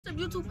up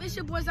YouTube? It's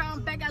your boys out.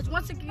 I'm back guys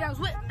once again guys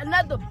with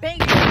another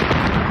banger.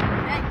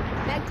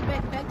 Back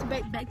to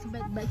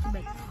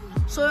back.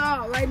 So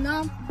y'all, right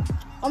now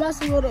I'm about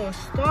to go to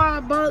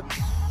Starbucks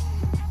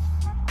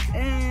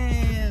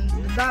and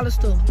the dollar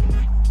store.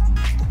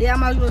 Yeah,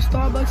 I'm about to go to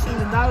Starbucks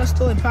and the dollar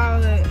store and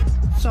probably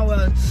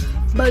somewhere else.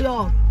 But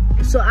y'all,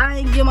 so I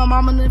ain't give my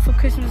mama nothing for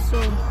Christmas,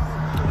 so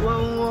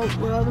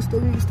whatever store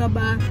we can stop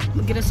by, I'm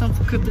gonna get us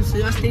something for Christmas. So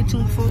y'all stay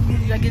tuned for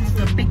y'all get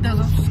the big thumbs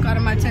up, subscribe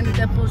to my channel,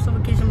 that post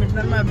notification, miss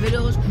none of my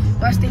videos.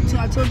 Y'all stay tuned.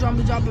 I told you I'm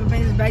gonna be dropping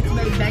videos back to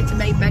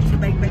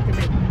back.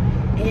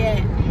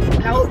 Yeah,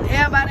 I hope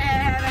everybody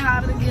had a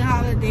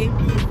holiday.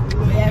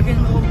 Yeah,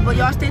 but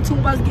y'all stay tuned.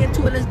 About to get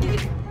to it. Let's get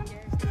it.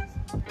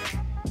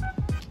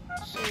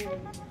 So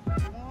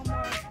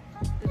Walmart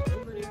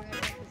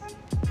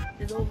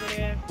is over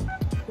there.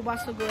 We're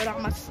about to go out. I'm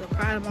about to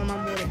surprise my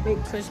mom with a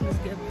big Christmas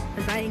gift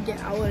because I ain't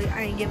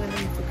giving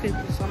them for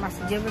Christmas, so I'm about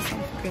to give her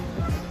something for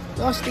Christmas.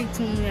 Y'all stay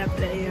tuned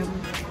after that.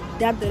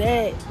 After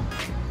that,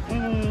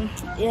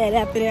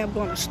 I'm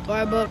going to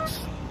Starbucks.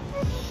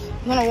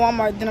 I'm going to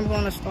Walmart, then I'm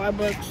going to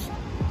Starbucks.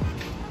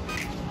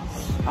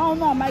 I don't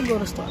know, I might go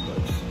to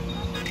Starbucks.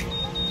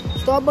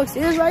 Starbucks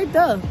is right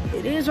there.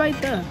 It is right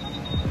there.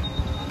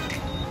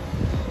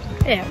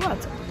 Yeah,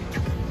 what?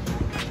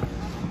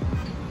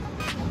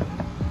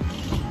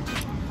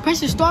 Press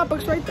the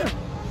Starbucks right there.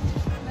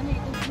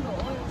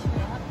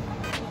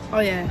 Oh,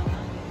 yeah.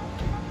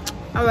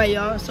 All right,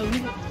 y'all. So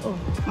we, oh,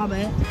 my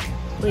bad.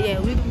 But yeah,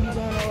 we can be going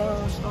to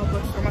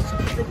Starbucks. I'm about to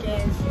put the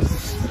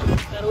gas.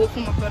 Gotta wait for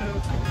my brother.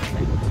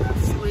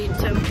 Wait,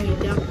 tell me when you're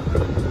down.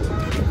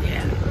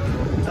 Yeah.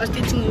 Y'all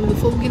stay tuned.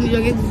 Before we get into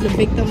y'all, give this a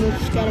big thumbs up.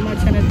 Subscribe to my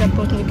channel. That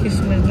post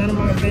notifications. None of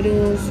my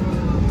videos.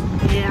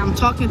 Yeah, I'm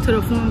talking to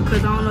the phone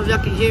because I don't know if y'all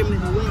can hear me.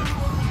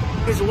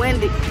 It's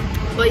windy.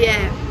 But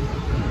yeah.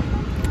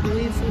 I'm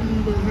waiting for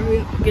them to hurry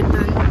up. Get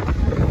done.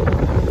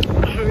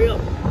 Hurry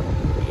up.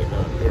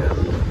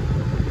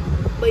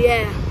 But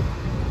yeah.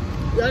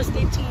 Y'all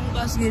stay tuned.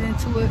 Let's get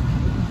into it.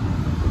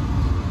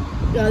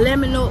 Y'all let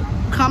me know.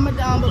 Comment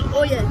down below.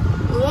 Oh yeah,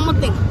 one more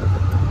thing.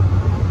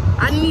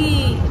 I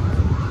need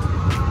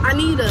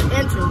an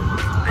intro.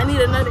 I need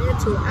another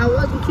intro. I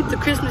was gonna keep the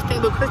Christmas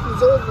thing, but Christmas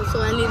is over,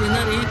 so I need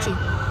another intro.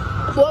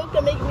 Whoever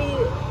can make me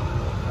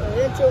an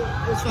intro,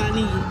 that's what I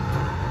need.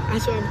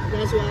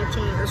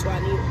 That's what I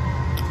need.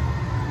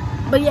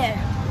 But yeah.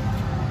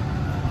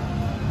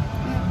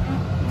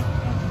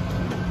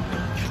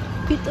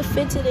 Beat the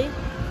fit today.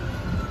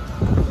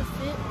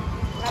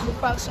 I'll be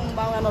practicing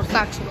about no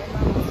socks on my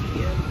feet.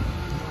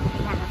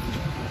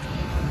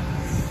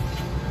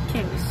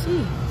 Can't even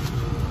see.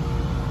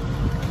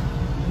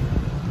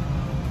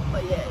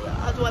 But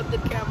yeah, I'll wipe the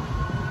camera.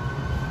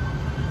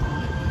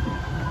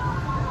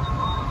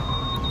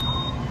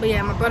 But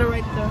yeah, my brother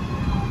right there.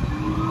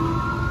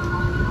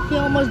 He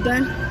almost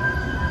done.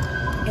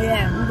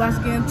 Yeah, we about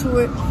to get into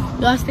it.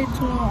 Y'all stay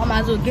tuned. I might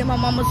as well get my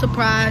mama a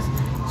surprise.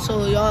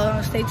 So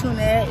y'all stay tuned to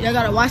that. Y'all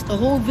gotta watch the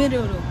whole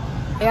video though.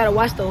 I gotta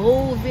watch the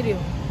whole video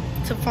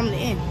from the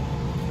end.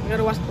 I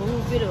gotta watch the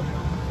whole video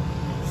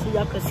so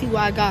y'all can see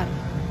why I got it.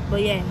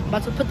 But yeah, I'm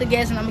about to put the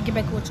gas and I'm gonna get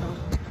back with y'all.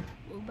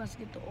 We're about to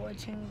get the oil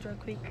change real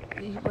quick.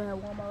 We're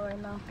at Walmart right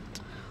now.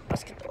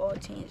 Let's get the oil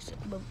change.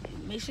 But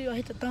make sure y'all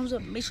hit the thumbs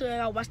up. Make sure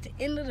y'all watch the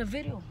end of the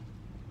video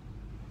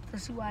to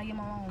see why I get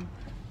my own.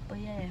 But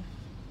yeah,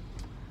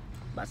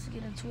 about to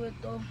get into it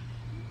though.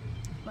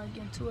 About to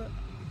get into it.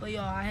 But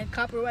y'all, I had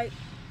copyright,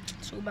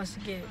 so we're about to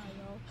get it.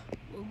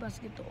 We're about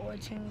to get the oil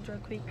change real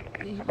quick.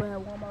 We're at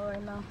Walmart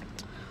right now.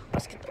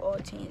 Let's get the oil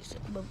change.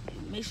 But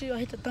make sure y'all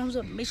hit the thumbs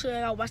up. Make sure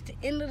y'all watch the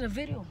end of the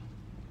video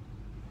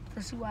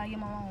to see why I get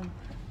my own.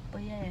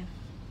 But yeah,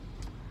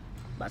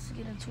 about to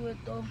get into it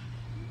though.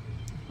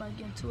 About to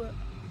get into it.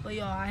 But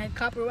y'all, I had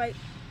copyright,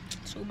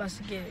 so we're about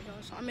to get it.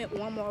 So I'm at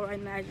Walmart right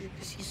now, as you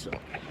can see. So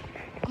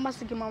I'm about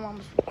to get my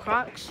mama some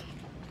Crocs.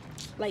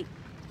 Like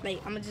I'm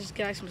gonna just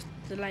get some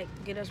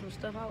get us some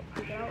stuff out,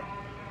 pick it out.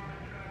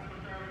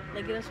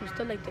 Like get us some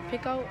stuff like to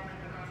pick out,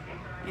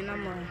 and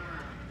I'm gonna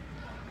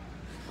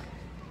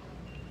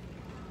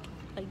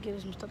get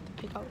us some stuff to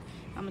pick out.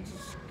 I'm gonna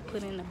just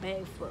put it in the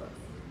bag for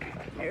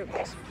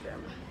everybody.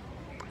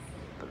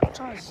 But I'm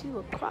trying to see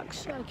what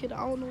Crocs should I get. I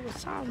don't know what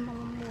size my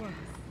mom wore.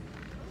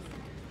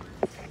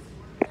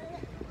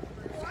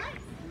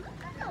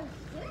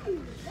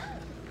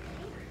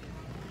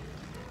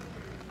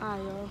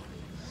 Alright, y'all.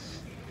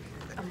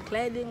 I'm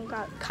glad they didn't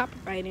got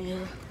copyright in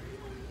here.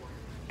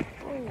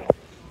 Oh.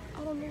 I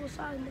don't know what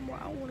size anymore.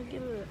 I want to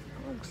give it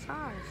a wrong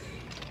size.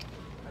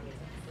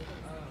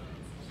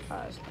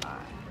 Size 5.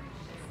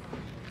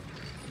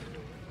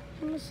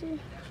 Let me see.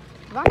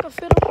 If I can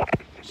fit her,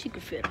 she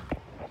can fit her.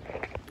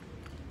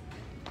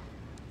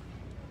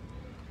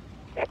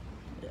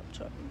 Yeah,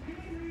 try.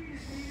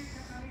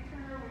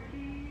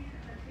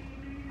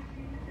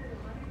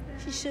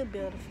 She should be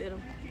able to fit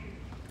them.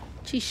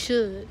 She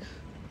should.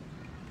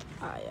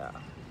 Alright, y'all.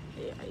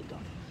 Yeah, how you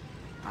doing?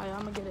 Alright, I'm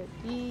gonna get at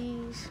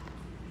these.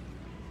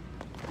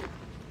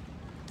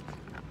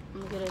 I'm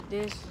gonna get at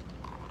this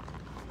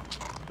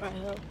right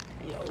here.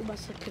 Yo, we about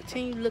to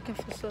continue looking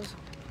for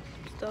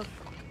stuff.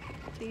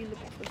 Continue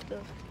looking for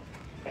stuff.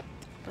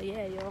 But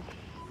yeah, y'all.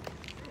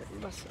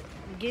 I'm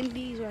getting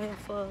these right here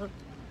for.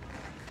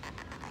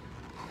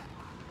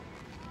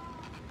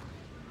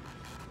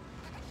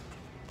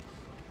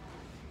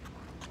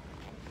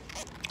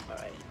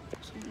 Alright.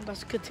 So I'm about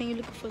to continue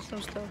looking for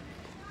some stuff.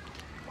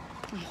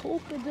 I'm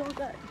hoping they don't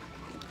got.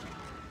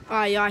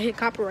 Alright, y'all, I hit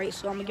copyright,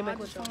 so I'm gonna get back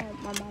with y'all.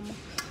 My mama.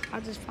 I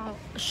just found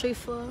a shirt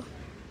for her.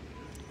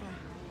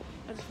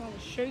 I just found a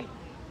shirt.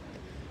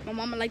 My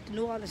mama like the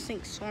New Orleans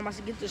Saints, so I'm about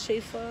to get the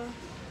shirt for her.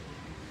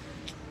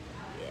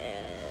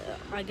 Yeah,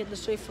 I get the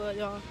shirt for her,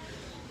 y'all.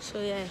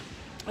 So yeah,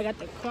 I got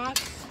the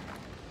Crocs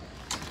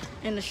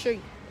and the shirt.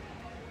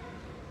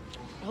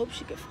 I hope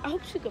she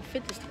could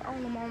fit this. I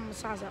don't know my mama's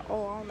size at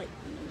all. I don't like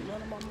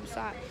none of my mama's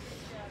size.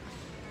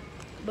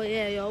 But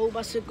yeah, y'all,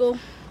 about to go.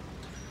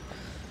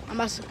 I'm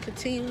about to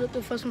continue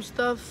looking for some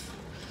stuff.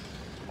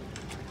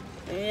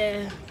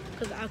 Yeah,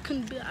 cause I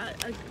couldn't be. I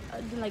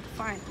didn't like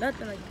find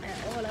nothing like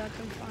at all. Like, I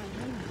couldn't find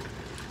nothing.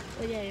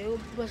 But yeah, y'all,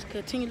 let's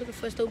continue looking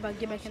for stuff. But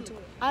get back into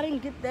it. I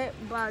didn't get that,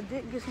 but I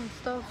did get some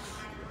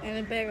stuff in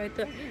the bag right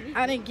there.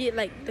 I didn't get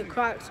like the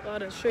Crocs or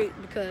the shirt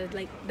because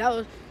like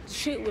the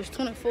shirt was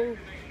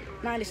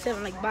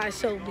 $24.97 like by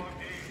itself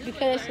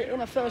because it's an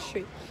NFL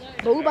shirt.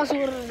 But we about to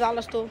go to the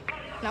dollar store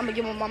and I'm gonna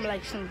give my mama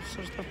like some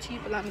stuff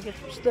cheap. And I'm gonna get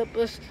some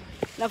slippers.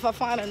 And if I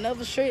find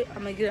another shirt,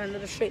 I'm gonna get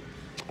another shirt.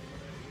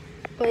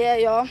 But yeah,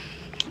 y'all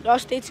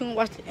stay tuned.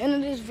 Watch the end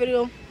of this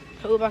video.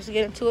 We're about to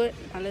get into it.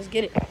 Now let's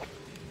get it.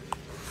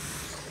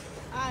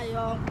 Alright,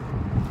 y'all.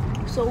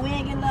 So we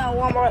ain't getting nothing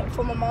Walmart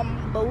for my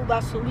mom, but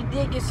we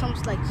did get some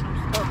stuff.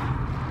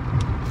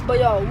 But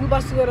yo, we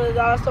about to go to the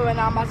dollar store right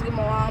now. I'm about to get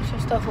my mom some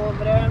stuff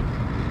over there.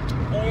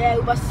 And yeah,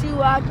 we about to see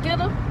what I get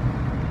her.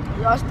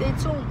 Y'all stay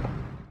tuned.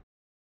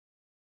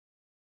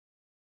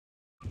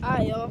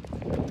 Alright, y'all.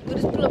 We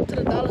just pull up to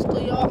the dollar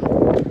store, y'all.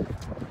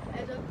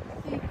 As y'all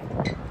can see.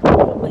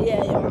 But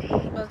yeah,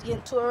 y'all. Let's get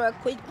into it real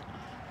quick.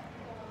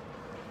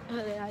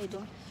 Hey, how you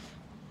doing?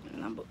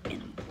 Number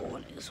in the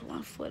morning. It's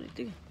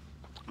 1:43.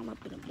 I'm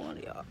up in the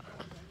morning, y'all,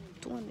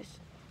 doing this.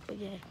 But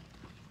yeah,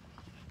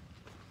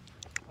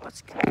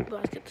 let's get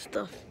the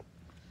stuff.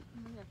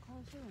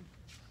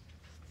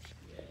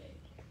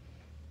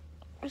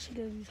 I should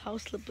get these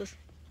house slippers.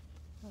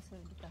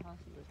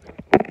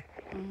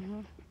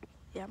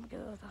 Yeah, I'm gonna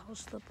get the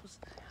house slippers.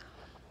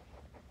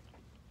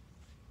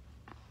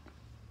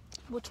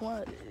 Which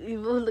one? You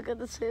look at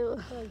the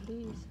sale. Like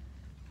these.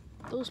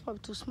 Those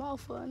probably too small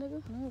for a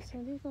nigga. No,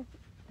 so these are.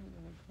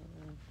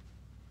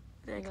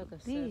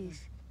 Like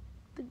these.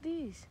 Look at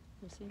these.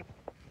 Let's see.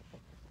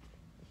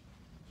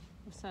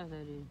 What size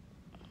that is?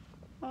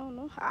 I don't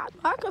know.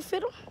 I could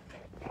fit them.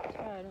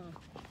 Try it on.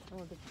 I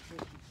want to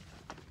fit.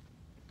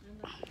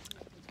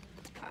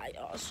 Alright,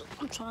 y'all. So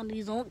I'm trying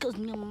these on because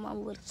me and my mama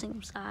were the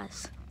same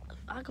size.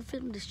 I can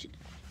fit them this shit.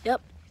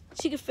 Yep.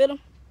 She can fit them.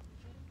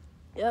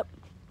 Yep.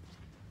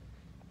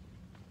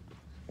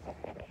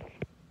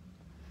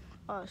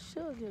 Oh,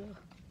 she'll get her.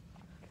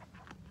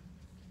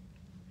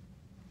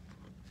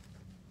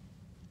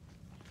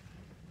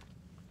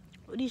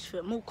 Well, these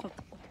feel more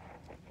comfortable.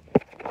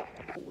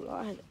 Oh,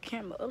 I had the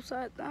camera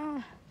upside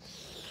down.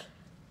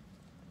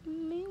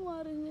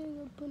 Meanwhile, the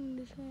nigga putting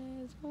his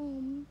hands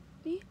on me.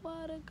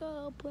 Meanwhile, the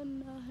girl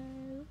putting her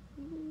hands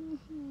on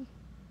me.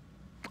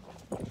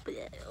 But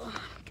yeah,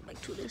 get back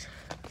to this.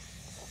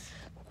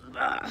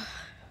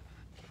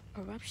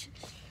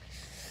 Eruptions.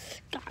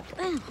 God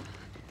damn.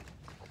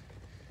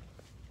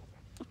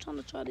 I'm trying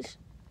to try these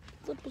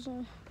flippers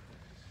on.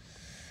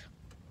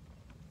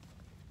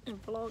 And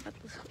vlog got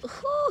this.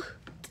 Ooh.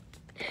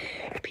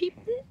 Peep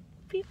it.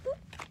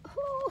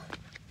 Ooh.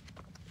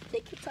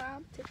 Take your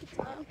time.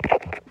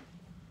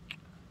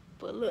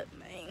 But look,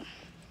 man.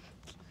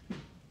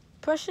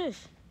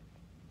 Precious.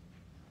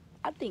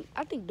 I think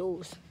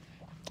those.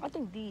 I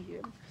think these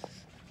here.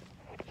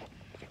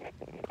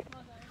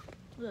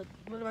 Look,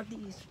 what about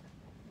these?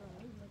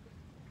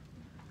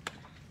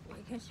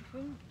 Wait, can she fit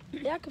them?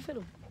 Yeah, I can fit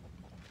them.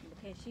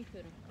 Can she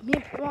fit them? Me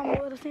and Mama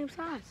are the same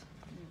size.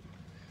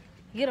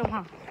 Get them,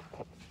 huh?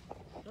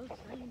 Those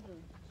plain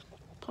though.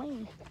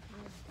 Plain.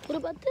 What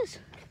about this?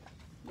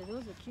 Yeah,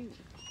 those are cute.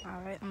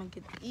 Alright, I'm gonna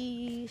get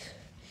these.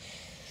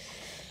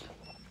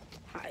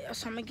 Alright,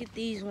 so I'm gonna get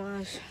these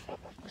ones.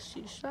 Let's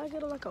see, should I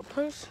get her like a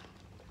purse?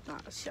 Nah,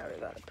 she already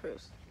got a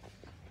purse.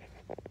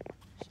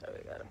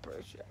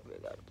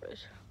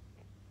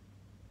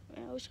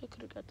 Man, I wish I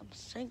could have got the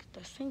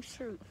same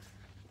shirt.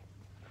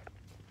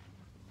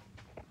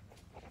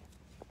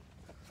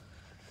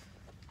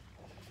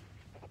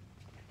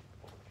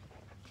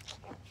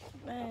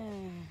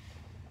 Man.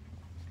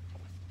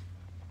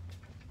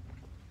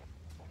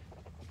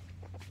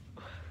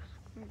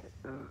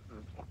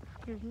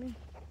 Excuse me.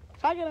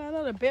 So I get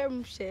another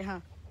bedroom shit,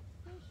 huh?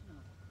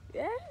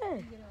 Yeah. You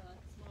get a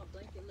small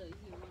blanket. Look, you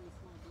get one of the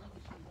small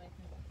blanket sheet right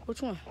there.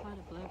 Which one? Why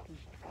the black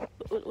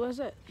one? What's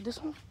that? This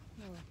one?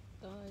 No.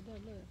 Oh, it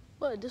does look.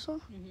 What, this one?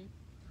 Mm-hmm.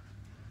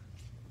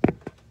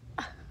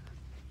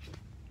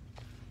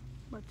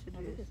 What I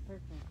think it's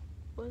purple.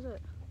 What is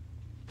that?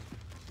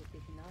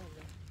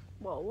 $50.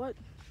 Whoa, what?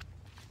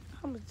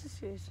 How much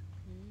this is?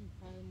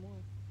 Probably more.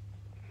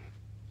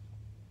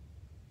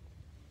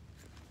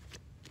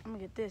 I'm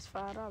gonna get this $5.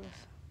 Alright.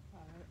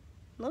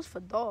 No, it's for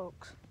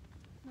dogs.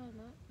 No, it's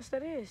not. Yes,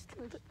 that is.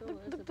 Which Look, dog? look,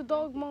 That's look a the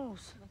dog blanket.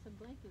 moves. That's a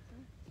blanket,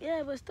 huh?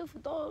 Yeah, but it's still for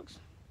dogs.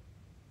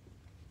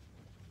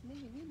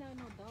 Nigga, you not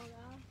no dog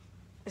out.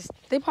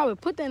 They probably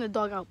put that in the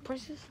dog out,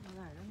 Precious.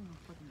 Alright, I'm no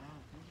fucking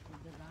dog.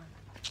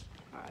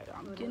 Alright,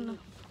 I'm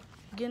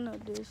getting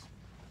up this.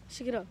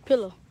 Check it up,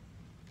 pillow.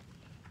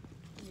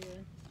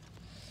 Yeah.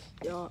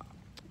 Yo,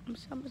 let me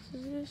see how much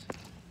this is.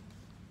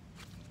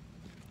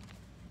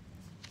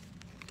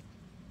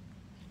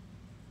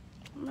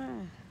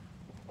 Man.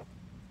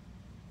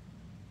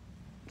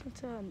 I can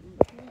tell how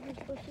much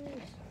this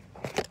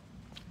is.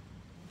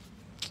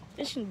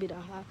 It shouldn't be that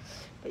high.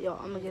 But yo,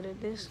 I'm gonna get it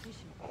this.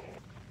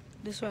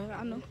 This right here.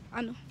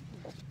 I know.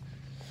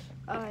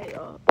 Alright,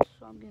 y'all.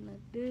 So I'm getting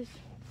it this.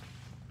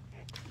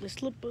 The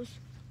slippers.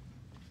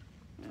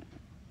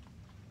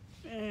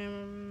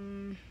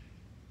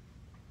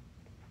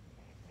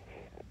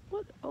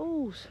 What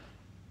O's?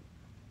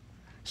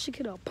 She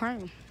get a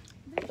perm.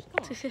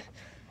 Bitch,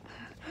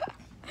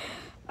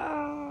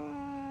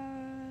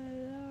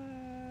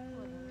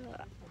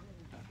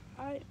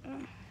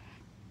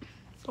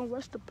 Don't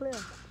rush the player.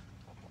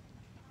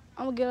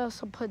 I'm gonna get us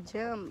some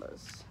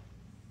pajamas.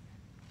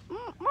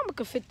 Mama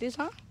could fit this,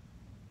 huh?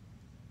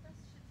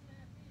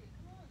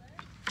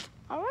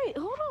 All right,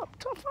 hold up.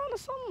 Come find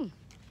us something.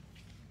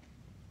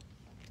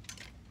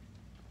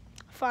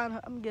 Find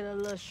her. I'm gonna get her a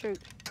little shirt.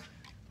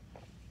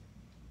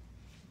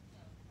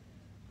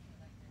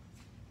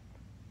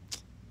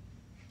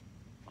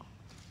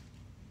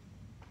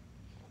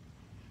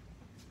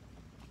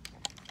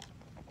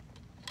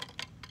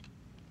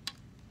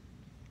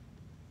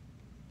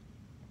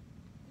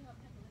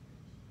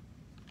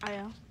 I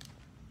am.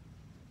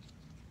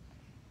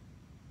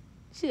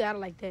 She got it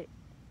like that.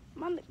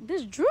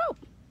 This drip.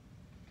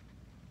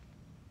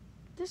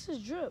 This is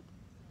drip.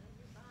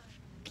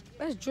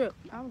 That's drip.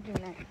 I'm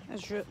getting that.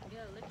 That's drip. yeah,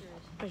 licorice.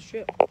 That's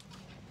drip.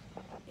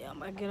 Yeah, I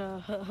might get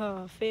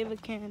her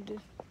favorite candy.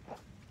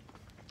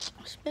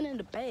 Spin in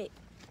the bag.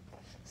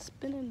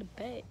 Spin in the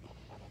bag.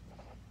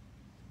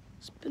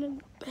 Spin in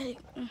the bag.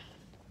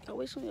 Go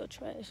waste on your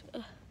trash.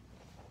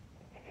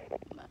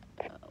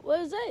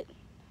 What is that?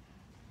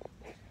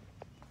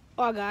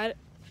 Oh, I got it.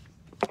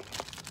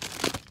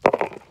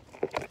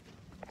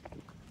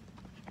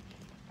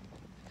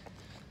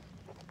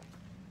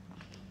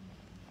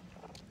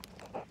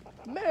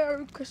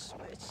 Merry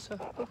Christmas.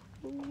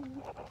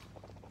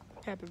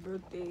 Happy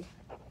birthday.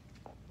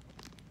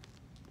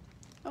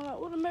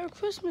 What a Merry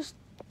Christmas.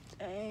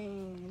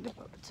 Dang, they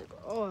probably took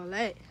all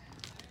that.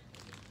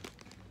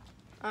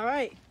 All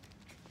right.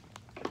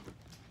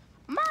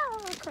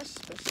 Merry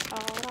Christmas.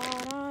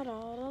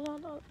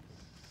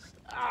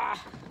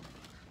 Ah.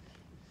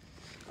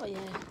 Oh yeah.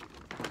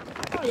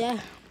 Oh yeah.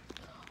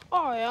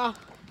 Oh yeah.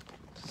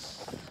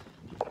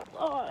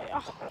 Oh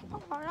yeah.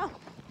 Oh yeah.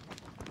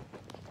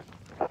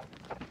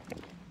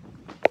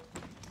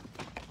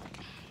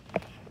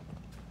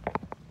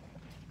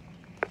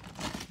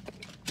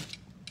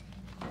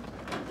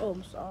 Oh,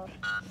 I'm sorry.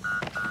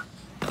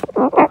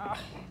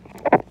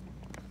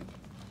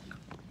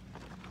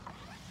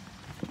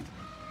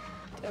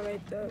 That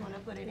right there. You want to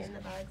put it in the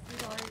bag,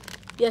 sweetheart?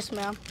 Yes,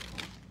 ma'am.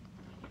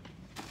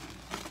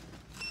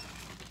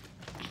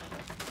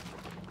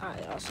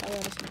 Alright, y'all, so I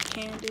got some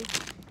candy.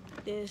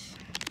 This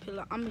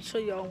pillow. I'm gonna show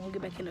y'all when we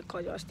get back in the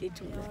car. Y'all stay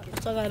tuned.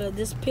 So I got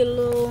this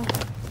pillow.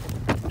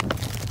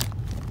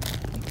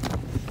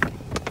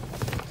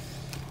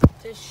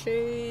 This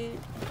shirt.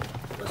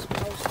 What's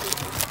posted?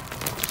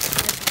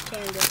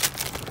 And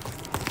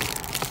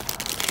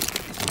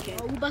some candy.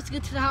 Oh, we about to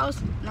get to the house.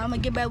 Now I'm gonna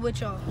get back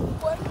with y'all.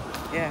 What?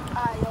 Yeah.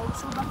 Alright, yo,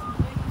 so about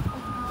to get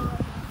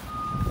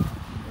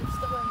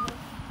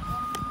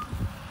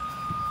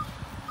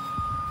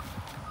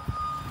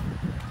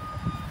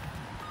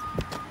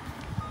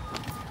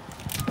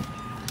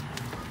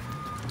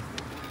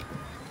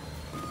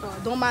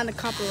don't mind the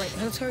copyright.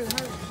 Let's hurry.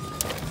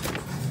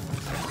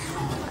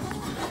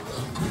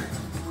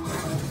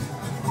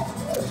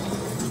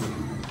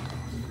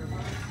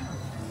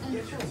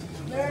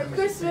 Merry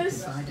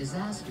Christmas. By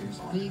disasters,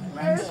 big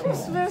Merry and small.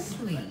 Christmas.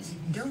 Please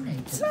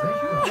donate to Red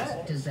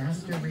Cross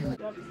Disaster Relief.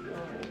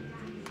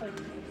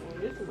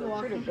 This is a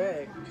pretty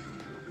bag.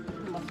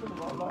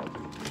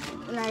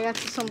 And I got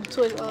some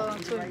toys.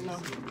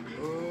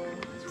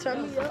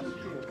 Turn me up.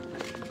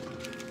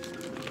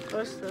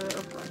 What's the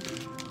up one?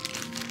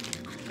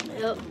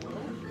 Yep.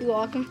 You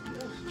welcome.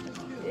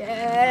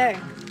 Yeah.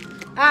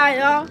 Alright,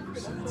 y'all.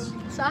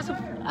 So I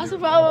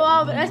suppose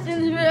all, but that's the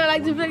end of this video.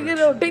 Like this video, give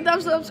it a big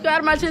thumbs up,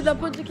 subscribe to my channel,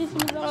 put the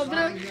notifications on the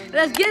video.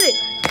 Let's get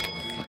it.